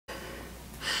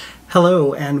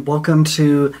Hello and welcome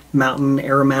to Mountain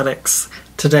Aromatics.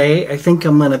 Today I think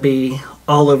I'm going to be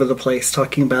all over the place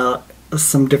talking about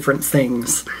some different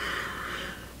things.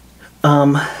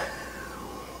 One,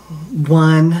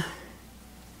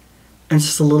 I'm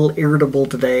just a little irritable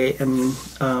today, and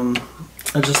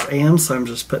I just am, so I'm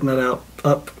just putting it out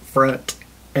up front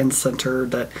and center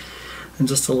that I'm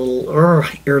just a little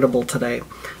irritable today.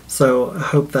 So I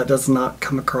hope that does not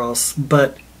come across,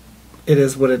 but it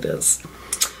is what it is.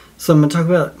 So I'm going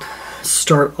to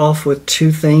start off with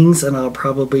two things, and I'll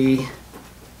probably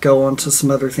go on to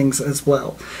some other things as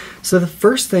well. So the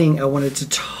first thing I wanted to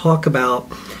talk about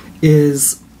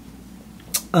is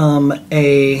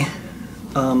a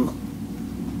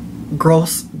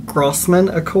Grossman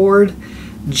accord,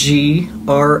 Grojsman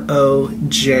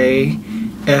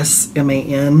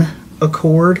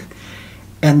accord,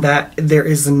 and that there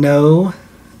is no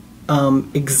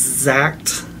exact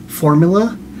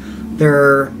formula. There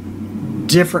are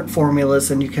different formulas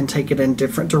and you can take it in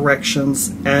different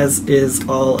directions, as is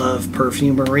all of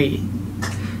perfumery.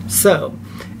 So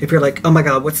if you're like, oh my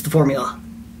god, what's the formula?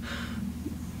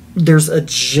 There's a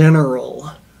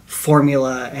general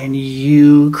formula and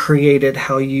you create it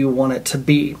how you want it to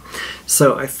be.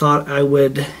 So I thought I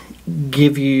would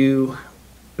give you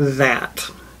that,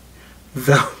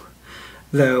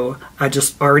 though I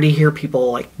just already hear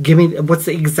people like, give me, what's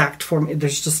the exact formula?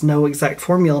 There's just no exact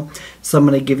formula. So I'm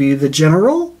going to give you the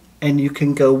general, and you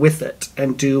can go with it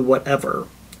and do whatever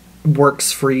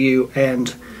works for you.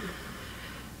 And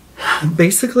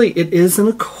basically it is an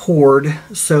accord,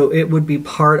 so it would be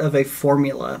part of a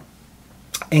formula.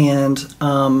 And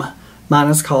mine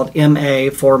is called MA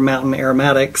for Mountain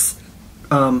Aromatics.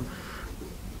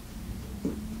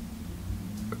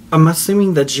 I'm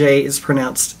assuming the J is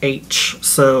pronounced H,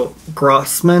 so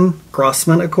Grossman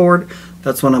accord,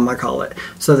 that's what I'm going to call it.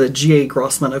 So the G.A.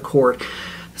 Grossman accord.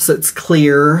 So it's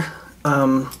clear.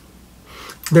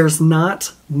 There's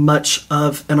not much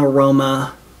of an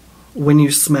aroma when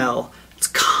you smell. It's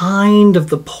kind of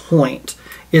the point.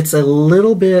 It's a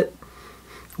little bit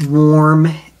warm,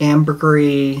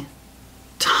 ambergris,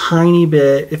 tiny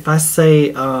bit. If I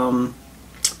say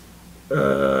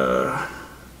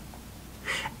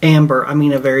amber, I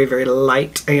mean a very, very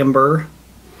light amber.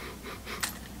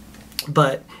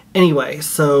 But anyway,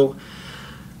 so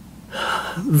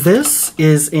this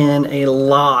is in a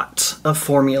lot of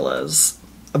formulas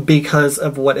because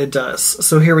of what it does.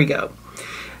 So here we go.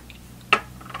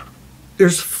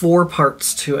 There's 4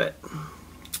 parts to it.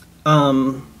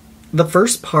 The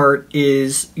first part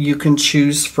is you can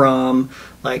choose from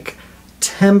like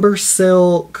timber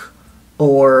silk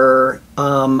or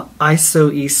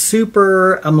ISO E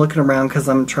Super. I'm looking around because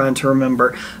I'm trying to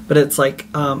remember, but it's like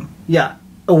yeah,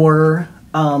 or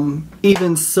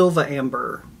even Silva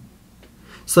Amber.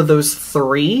 So those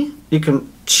 3 you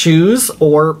can choose,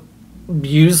 or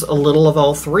use a little of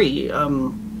all 3,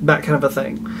 that kind of a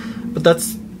thing. But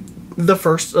that's the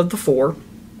first of the 4.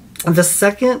 The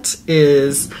second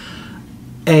is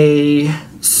a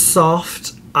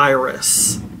soft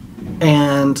iris,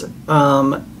 and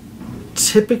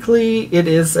typically it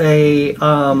is a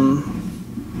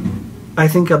I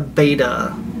think a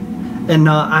beta, and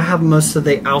I have most of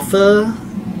the alpha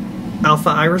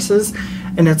irises,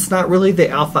 and it's not really the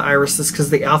alpha irises, because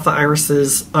the alpha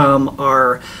irises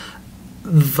are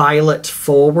violet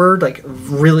forward, like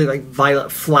really like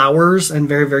violet flowers, and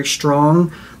very, very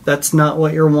strong. That's not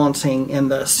what you're wanting in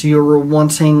this. You're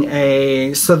wanting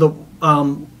a, so the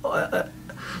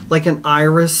like an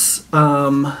iris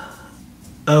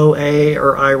OA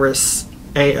or iris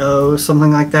AO,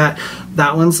 something like that.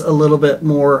 That one's a little bit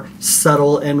more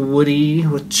subtle and woody,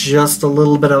 with just a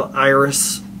little bit of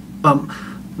iris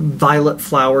violet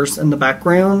flowers in the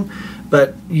background,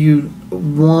 but you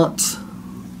want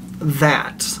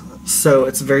that. So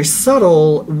it's very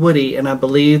subtle, woody, and I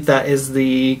believe that is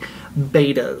the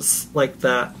betas, like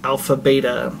the alpha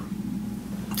beta.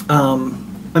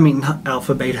 I mean, not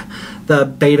alpha beta, the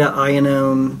beta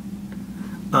ionone.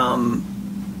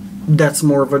 That's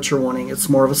more of what you're wanting. It's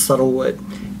more of a subtle wood.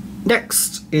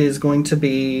 Next is going to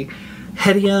be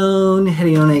Hedione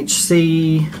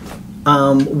HC.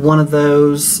 One of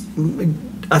those,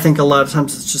 I think a lot of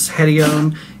times it's just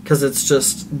Hedione, because it's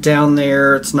just down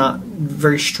there. It's not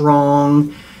very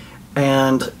strong.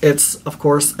 And it's, of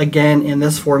course, again, in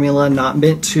this formula, not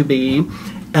meant to be.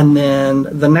 And then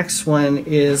the next one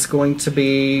is going to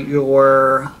be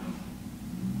your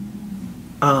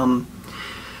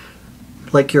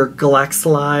like your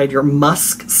galaxolide, your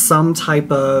musk, some type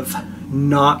of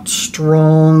not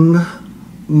strong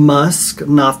musk,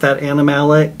 not that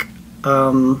animalic,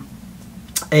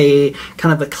 a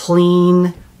kind of a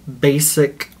clean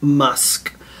basic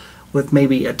musk with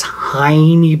maybe a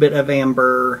tiny bit of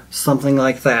amber, something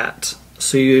like that.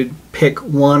 So you'd pick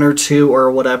one or two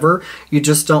or whatever. You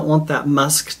just don't want that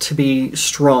musk to be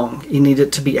strong. You need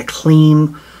it to be a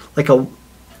clean, like a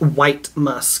white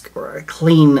musk or a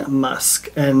clean musk,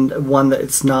 and one that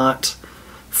it's not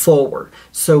forward.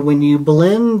 So when you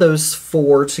blend those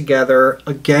 4 together,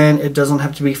 again, it doesn't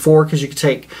have to be 4, because you could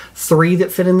take 3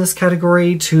 that fit in this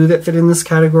category, 2 that fit in this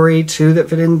category, 2 that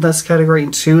fit in this category,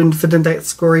 and 2 that fit in that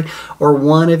category, or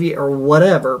 1 of you, or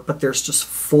whatever. But there's just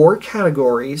 4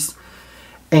 categories,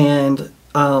 and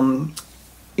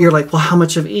you're like, well, how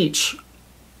much of each?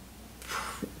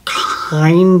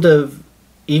 Kind of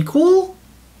equal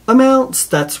amounts.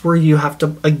 That's where you have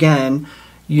to, again,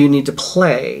 you need to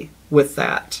play with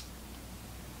that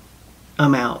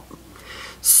amount.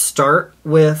 Start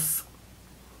with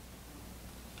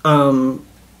 25%,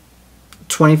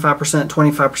 25%,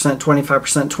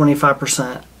 25%,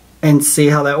 25%, and see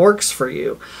how that works for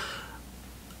you.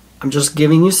 I'm just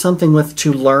giving you something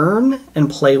to learn and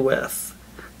play with.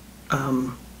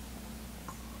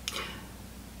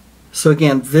 So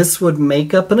again, this would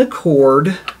make up an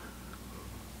accord,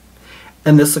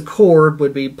 and this accord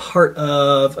would be part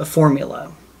of a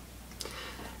formula.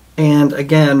 And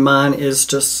again, mine is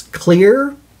just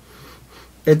clear.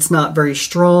 It's not very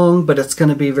strong, but it's going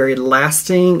to be very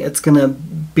lasting. It's going to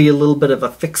be a little bit of a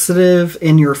fixative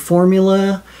in your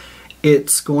formula.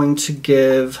 It's going to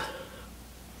give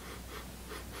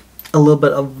a little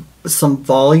bit of some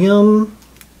volume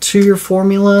to your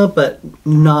formula, but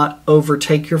not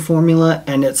overtake your formula,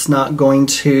 and it's not going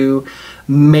to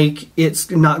make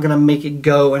it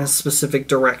go in a specific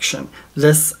direction.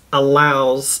 This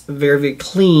allows, very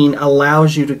clean,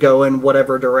 allows you to go in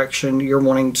whatever direction you're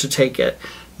wanting to take it,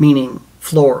 meaning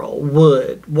floral,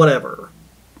 wood, whatever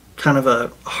kind of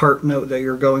a heart note that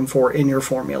you're going for in your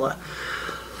formula.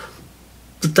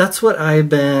 But that's what I've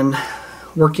been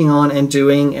working on and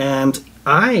doing, and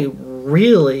I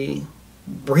really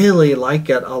like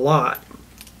it a lot.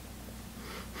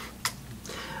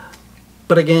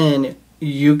 But again,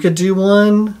 you could do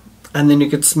one and then you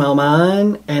could smell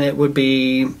mine and it would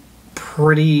be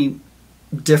pretty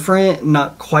different,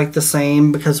 not quite the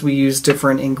same, because we use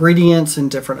different ingredients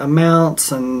and different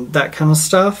amounts and that kind of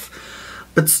stuff.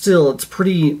 But still, it's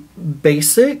pretty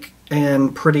basic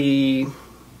and pretty,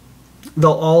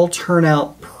 they'll all turn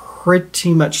out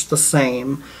pretty much the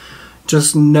same.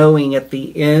 Just knowing at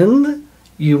the end,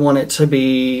 you want it to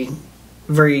be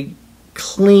very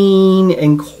clean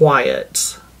and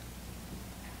quiet,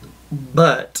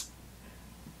 but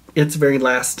it's very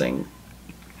lasting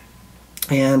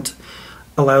and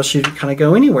allows you to kind of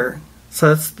go anywhere.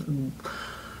 So that's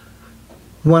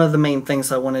one of the main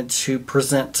things I wanted to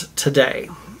present today.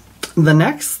 The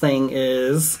next thing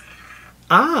is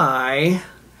I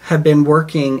have been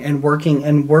working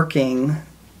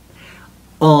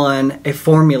on a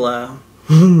formula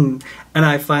and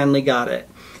I finally got it.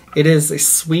 It is a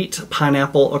sweet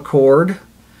pineapple accord,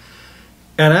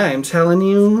 and I am telling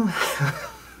you,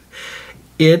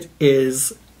 it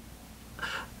is.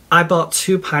 I bought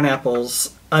 2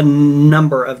 pineapples a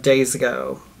number of days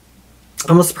ago,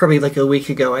 almost probably like a week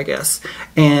ago, I guess,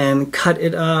 and cut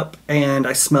it up, and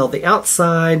I smelled the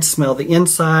outside, smelled the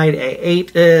inside, I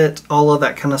ate it, all of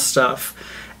that kind of stuff.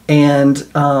 And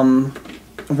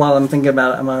while I'm thinking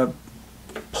about it, I'm going to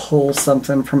pull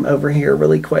something from over here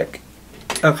really quick.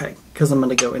 Okay, because I'm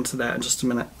going to go into that in just a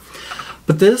minute.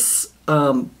 But this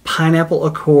pineapple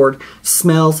accord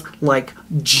smells like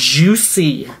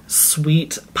juicy,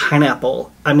 sweet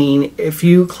pineapple. I mean, if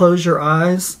you close your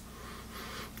eyes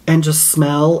and just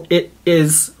smell, it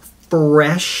is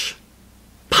fresh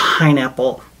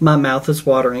pineapple. My mouth is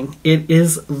watering. It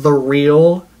is the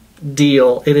real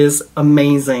deal. It is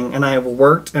amazing, and I have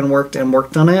worked and worked and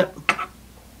worked on it.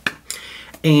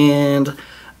 And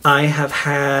I have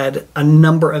had a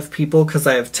number of people, because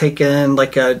I have taken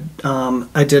like a,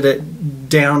 I did it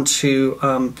down to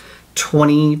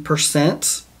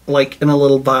 20%, like in a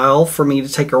little vial for me to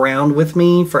take around with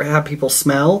me for have people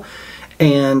smell.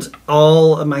 And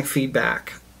all of my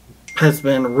feedback has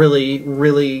been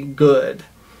really good.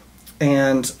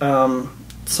 And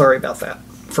sorry about that.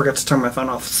 Forgot to turn my phone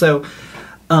off. So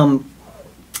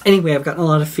anyway, I've gotten a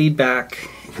lot of feedback,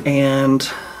 and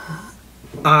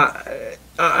I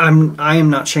am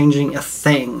not changing a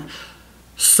thing.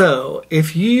 So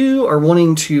if you are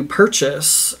wanting to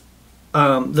purchase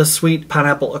the Sweet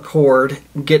Pineapple Accord,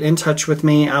 get in touch with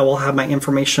me. I will have my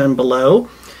information below,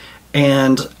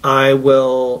 and I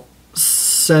will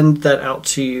send that out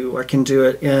to you. I can do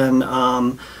it in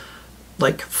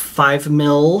like 5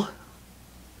 ml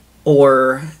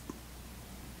or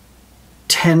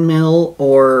 10 mil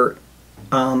or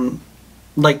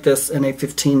like this in a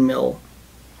 15 mil.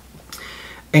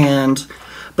 But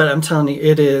I'm telling you,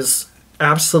 it is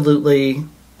absolutely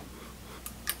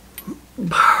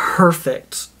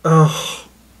perfect. Oh,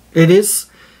 it is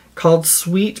called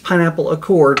Sweet Pineapple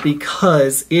Accord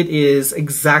because it is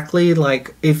exactly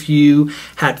like if you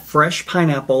had fresh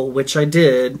pineapple, which I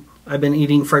did. I've been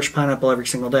eating fresh pineapple every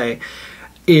single day.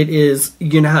 It is,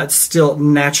 you know how it's still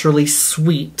naturally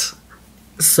sweet.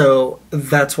 So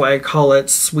that's why I call it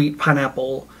Sweet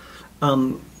Pineapple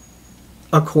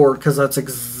Accord, because that's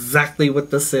exactly what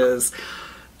this is.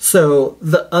 So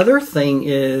the other thing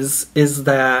is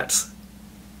that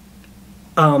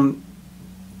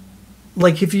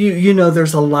like if you know,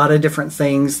 there's a lot of different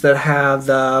things that have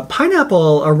the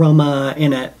pineapple aroma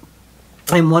in it,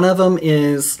 and one of them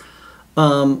is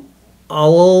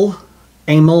allyl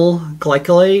amyl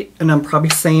glycolate, and I'm probably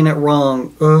saying it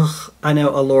wrong. Ugh, I know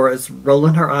Alora is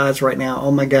rolling her eyes right now.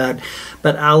 Oh my god.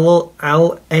 But allyl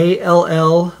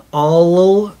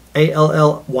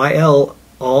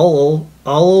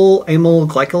amyl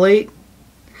glycolate.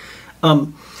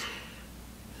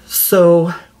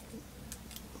 So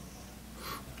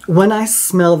when I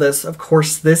smell this, of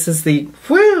course, this is the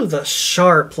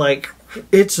sharp, like,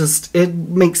 it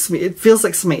makes me, it feels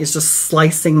like somebody is just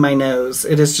slicing my nose.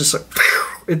 It is just,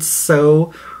 it's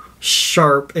so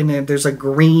sharp, and then there's a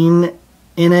green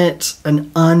in it, an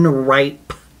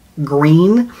unripe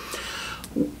green.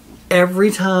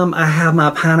 Every time I have my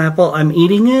pineapple, I'm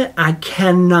eating it, I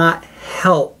cannot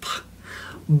help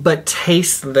but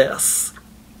taste this.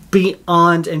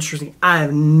 Beyond interesting. I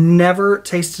have never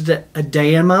tasted it a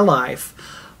day in my life,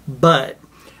 but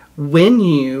when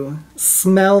you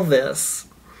smell this,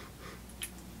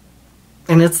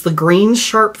 and it's the green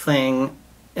sharp thing,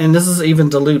 and this is even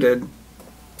diluted,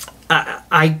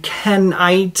 I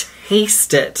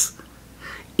taste it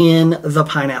in the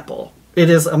pineapple. It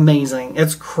is amazing.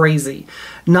 It's crazy.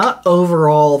 Not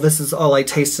overall, this is all I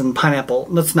taste in pineapple.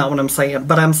 That's not what I'm saying.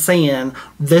 But I'm saying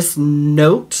this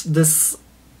note, this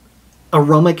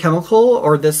aroma chemical,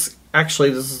 or this,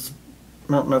 actually this is,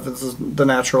 I don't know if this is the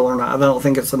natural or not. I don't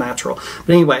think it's the natural.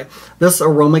 But anyway, this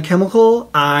aroma chemical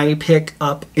I pick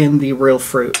up in the real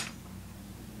fruit.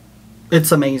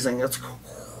 It's amazing. It's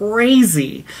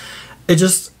crazy. It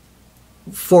just,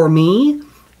 for me,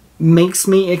 makes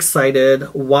me excited.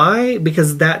 Why?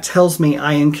 Because that tells me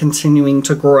I am continuing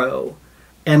to grow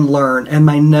and learn, and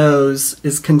my nose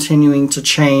is continuing to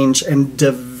change and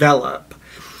develop.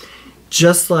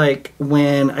 Just like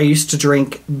when I used to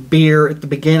drink beer at the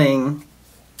beginning,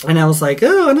 and I was like,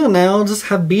 oh, I don't know, I'll just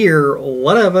have beer,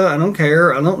 whatever, I don't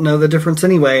care, I don't know the difference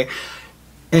anyway.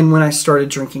 And when I started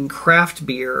drinking craft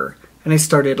beer, and I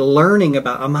started learning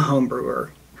about, I'm a home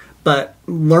brewer, but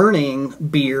learning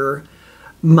beer,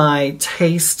 my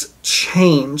taste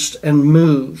changed and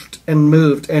moved, and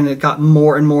it got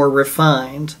more and more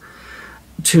refined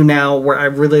to now where I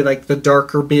really like the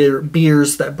darker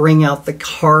beers that bring out the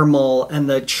caramel and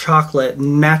the chocolate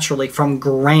naturally from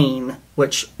grain,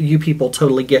 which you people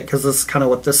totally get, because this is kind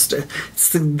of what this, it's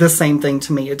the same thing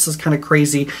to me. It's just kind of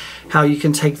crazy how you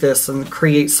can take this and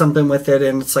create something with it,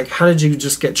 and it's like, how did you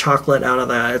just get chocolate out of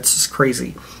that? It's just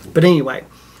crazy. But anyway,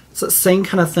 it's the same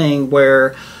kind of thing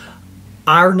where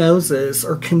our noses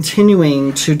are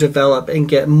continuing to develop and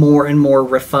get more and more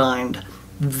refined.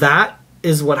 That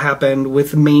is what happened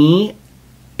with me.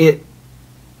 It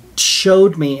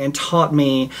showed me and taught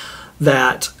me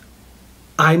that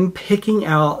I'm picking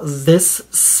out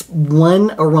this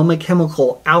one aroma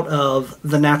chemical out of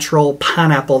the natural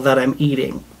pineapple that I'm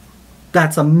eating.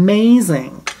 That's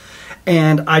amazing.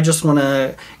 And I just want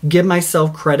to give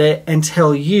myself credit and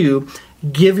tell you,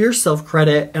 give yourself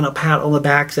credit and a pat on the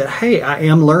back that, hey, I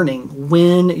am learning.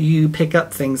 When you pick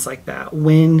up things like that,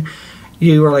 when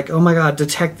you are like, oh my God,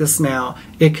 detect this now.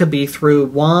 It could be through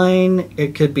wine.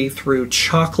 It could be through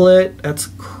chocolate. That's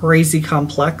crazy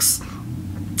complex.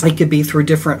 It could be through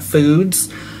different foods,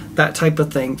 that type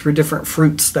of thing, through different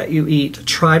fruits that you eat.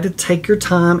 Try to take your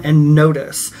time and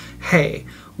notice, hey,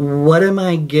 what am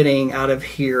I getting out of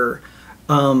here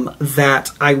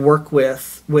that I work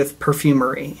with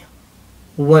perfumery?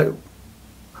 What,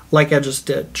 like I just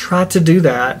did. Try to do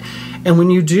that. And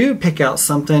when you do pick out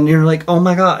something, you're like, oh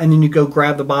my God, and then you go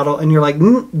grab the bottle and you're like,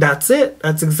 that's it.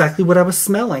 That's exactly what I was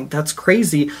smelling. That's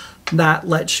crazy. That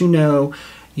lets you know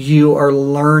you are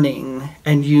learning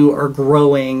and you are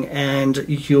growing, and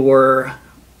your,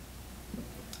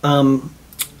 I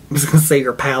was going to say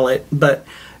your palate, but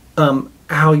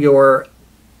how your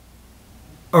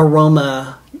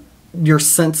aroma, your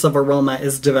sense of aroma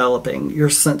is developing. Your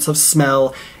sense of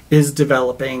smell is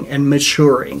developing and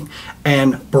maturing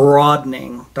and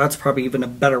broadening. That's probably even a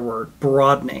better word,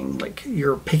 broadening. Like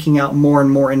you're picking out more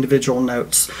and more individual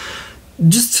notes.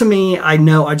 Just to me, I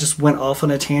know I just went off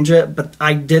on a tangent, but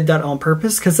I did that on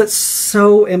purpose because it's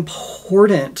so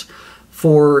important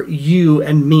for you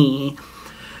and me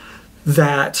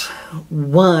that,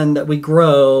 one, that we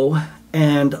grow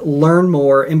and learn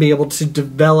more and be able to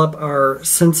develop our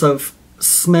sense of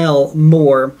smell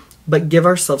more, but give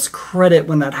ourselves credit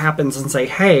when that happens and say,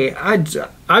 hey, I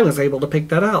was able to pick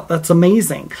that out. That's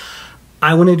amazing.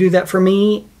 I want to do that for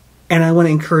me, and I want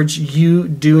to encourage you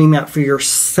doing that for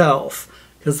yourself,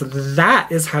 because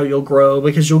that is how you'll grow,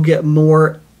 because you'll get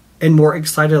more and more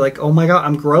excited, like, oh my God,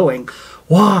 I'm growing.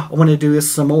 Wow, I want to do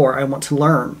this some more. I want to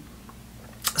learn.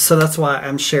 So that's why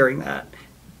I'm sharing that.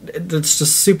 It's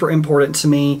just super important to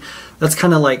me. That's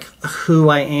kind of like who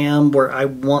I am, where I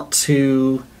want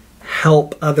to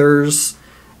help others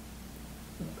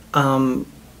and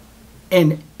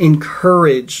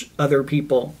encourage other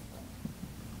people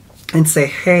and say,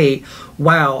 hey,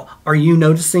 wow, are you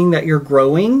noticing that you're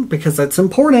growing? Because that's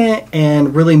important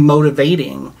and really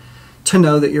motivating to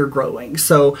know that you're growing.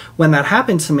 So when that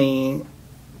happened to me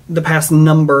the past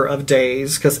number of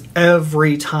days, because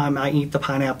every time I eat the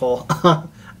pineapple,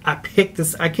 I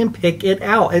can pick it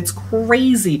out. It's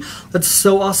crazy. That's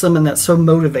so awesome, and that's so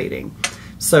motivating.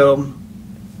 So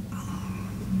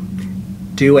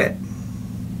do it.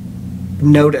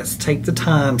 Notice, take the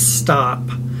time, stop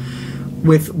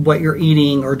with what you're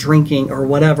eating or drinking or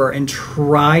whatever, and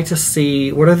try to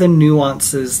see what are the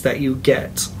nuances that you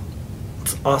get.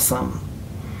 It's awesome.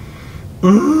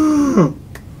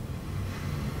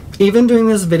 Even doing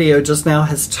this video just now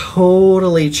has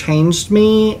totally changed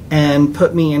me and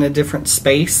put me in a different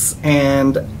space,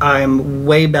 and I'm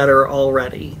way better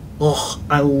already. Oh,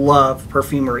 I love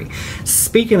perfumery.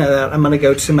 Speaking of that, I'm going to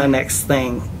go to my next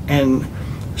thing and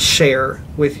share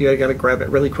with you. I got to grab it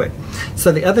really quick.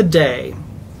 So the other day,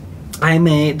 I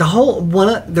made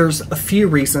there's a few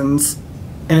reasons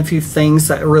and a few things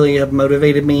that really have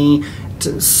motivated me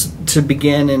to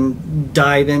begin and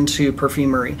dive into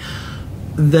perfumery.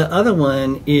 The other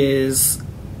one is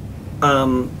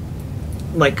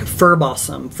like Fur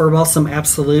Balsam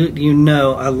Absolute. You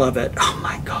know I love it. Oh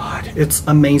my God, it's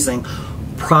amazing.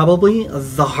 Probably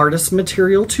the hardest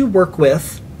material to work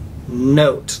with.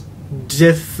 Note,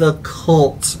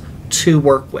 difficult to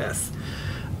work with.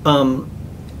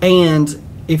 And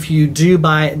if you do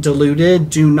buy it diluted,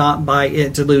 do not buy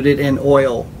it diluted in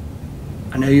oil.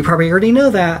 I know you probably already know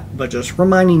that, but just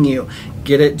reminding you,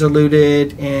 get it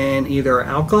diluted in either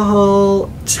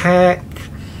alcohol, tech.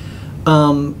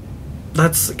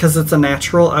 That's because it's a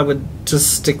natural. I would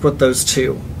just stick with those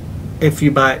two if you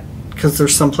buy it, because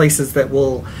there's some places that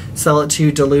will sell it to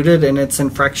you diluted and it's in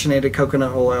fractionated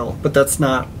coconut oil, but that's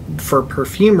not for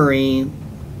perfumery.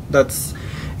 That's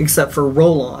except for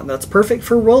roll-on. That's perfect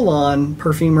for roll-on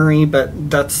perfumery, but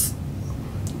that's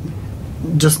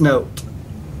just note.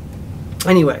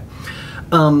 Anyway,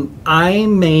 I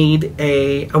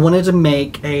wanted to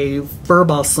make a Fur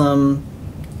Balsam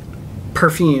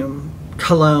perfume,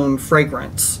 cologne,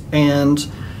 fragrance, and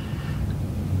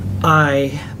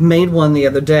I made one the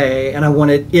other day, and I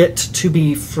wanted it to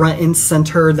be front and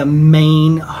center, the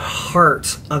main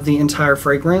heart of the entire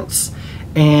fragrance,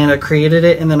 and I created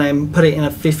it, and then I put it in a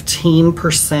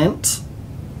 15%.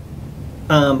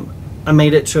 I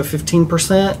made it to a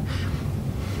 15%.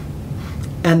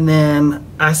 And then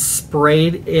I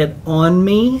sprayed it on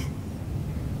me,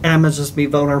 and I'm gonna just be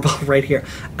vulnerable right here.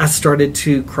 I started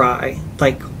to cry.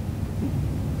 Like,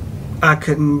 I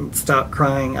couldn't stop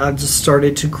crying. I just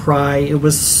started to cry. It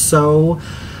was so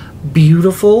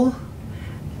beautiful,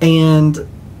 and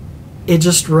it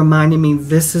just reminded me,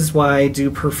 this is why I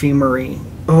do perfumery.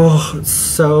 Oh, it's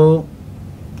so...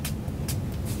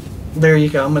 There you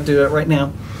go. I'm gonna do it right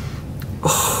now.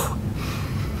 Oh.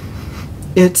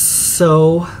 It's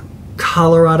so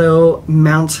Colorado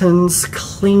mountains,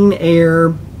 clean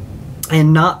air,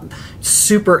 and not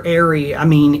super airy. I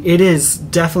mean, it is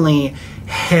definitely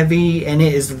heavy, and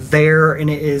it is there, and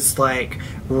it is like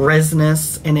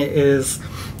resinous, and it is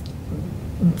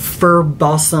Fur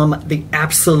Balsam, the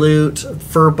Absolute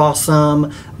Fur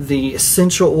Balsam, the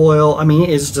essential oil. I mean,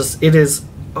 it's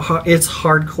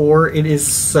hardcore. It is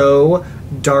so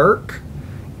dark.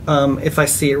 If I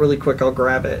see it really quick, I'll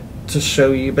grab it to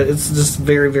show you, but it's just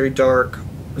very, very dark.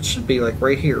 It should be like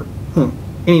right here.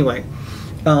 Anyway,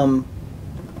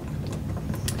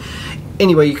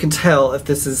 anyway, you can tell if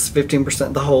this is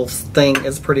 15%, the whole thing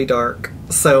is pretty dark.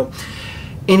 So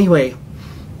anyway,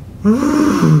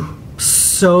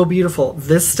 so beautiful.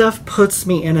 This stuff puts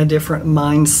me in a different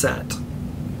mindset.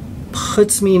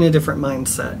 puts me in a different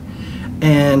mindset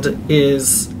and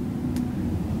is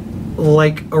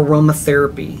like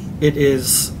aromatherapy.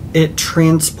 It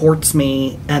transports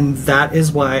me, and that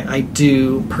is why I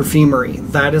do perfumery.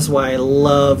 That is why I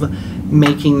love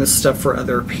making this stuff for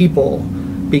other people,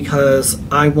 because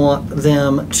I want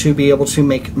them to be able to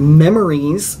make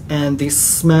memories, and the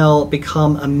smell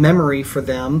become a memory for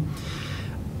them,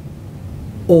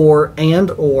 or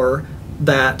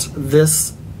that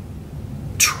this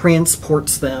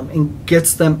transports them and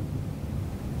gets them,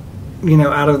 you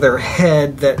know, out of their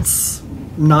head. That's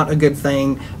not a good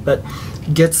thing, but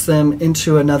gets them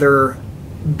into another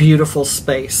beautiful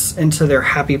space, into their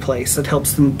happy place. It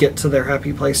helps them get to their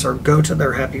happy place or go to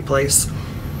their happy place.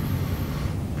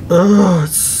 Oh,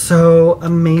 it's so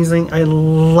amazing. I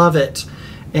love it.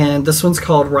 And this one's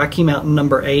called Rocky Mountain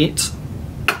number 8.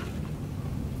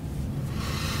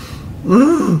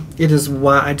 It is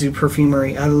why I do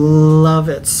perfumery. I love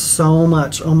it so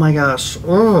much. Oh my gosh.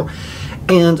 Oh.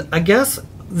 And I guess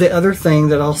the other thing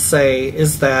that I'll say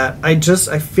is that I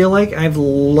feel like I've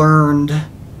learned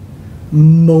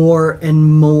more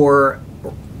and more,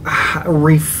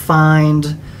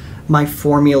 refined my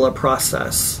formula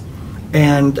process,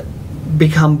 and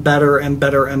become better and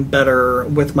better and better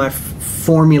with my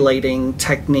formulating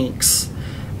techniques.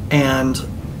 And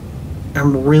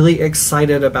I'm really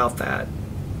excited about that.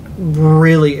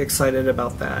 Really excited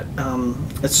about that.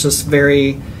 It's just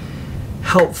very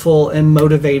helpful and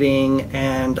motivating,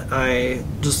 and I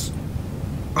just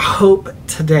hope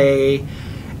today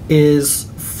is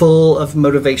full of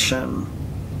motivation.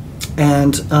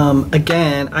 And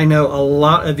again, I know a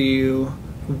lot of you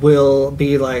will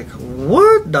be like,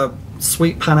 what, the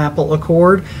sweet pineapple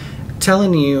accord?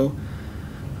 Telling you,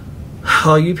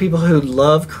 all you people who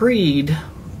love Creed,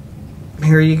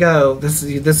 here you go. This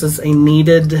is a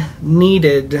needed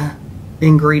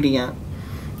ingredient,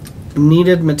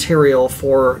 needed material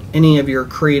for any of your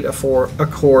Creed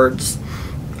accords,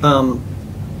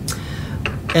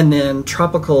 and then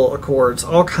tropical accords,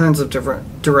 all kinds of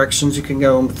different directions you can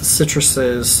go with the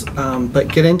citruses. But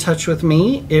get in touch with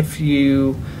me if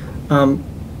you,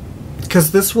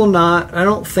 because this will not, I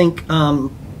don't think,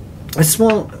 this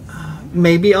won't,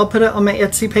 maybe I'll put it on my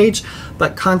Etsy page,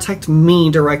 but contact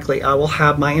me directly. I will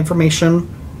have my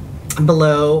information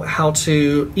below, how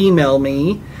to email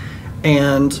me,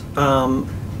 and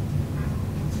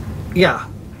yeah,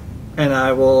 and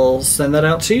I will send that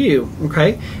out to you,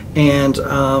 okay? And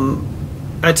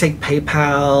I take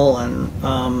PayPal and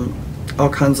all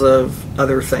kinds of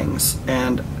other things,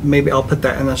 and maybe I'll put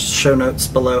that in the show notes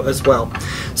below as well.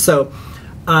 So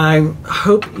I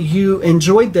hope you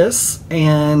enjoyed this,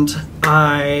 and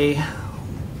I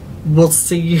will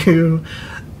see you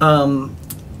on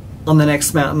the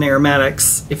next Mountain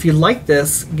Aromatics. If you like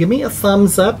this, give me a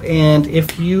thumbs up, and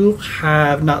if you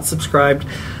have not subscribed,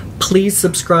 please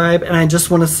subscribe. And I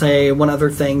just want to say one other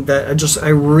thing, that I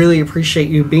really appreciate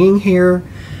you being here,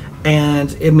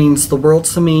 and it means the world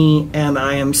to me, and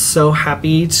I am so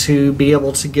happy to be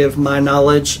able to give my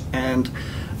knowledge and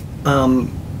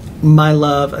my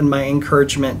love and my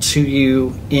encouragement to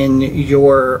you in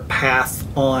your path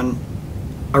on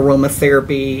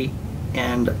aromatherapy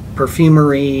and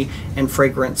perfumery and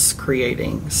fragrance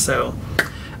creating. So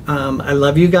I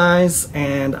love you guys,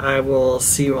 and I will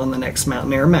see you on the next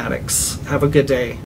Mountain Aromatics. Have a good day.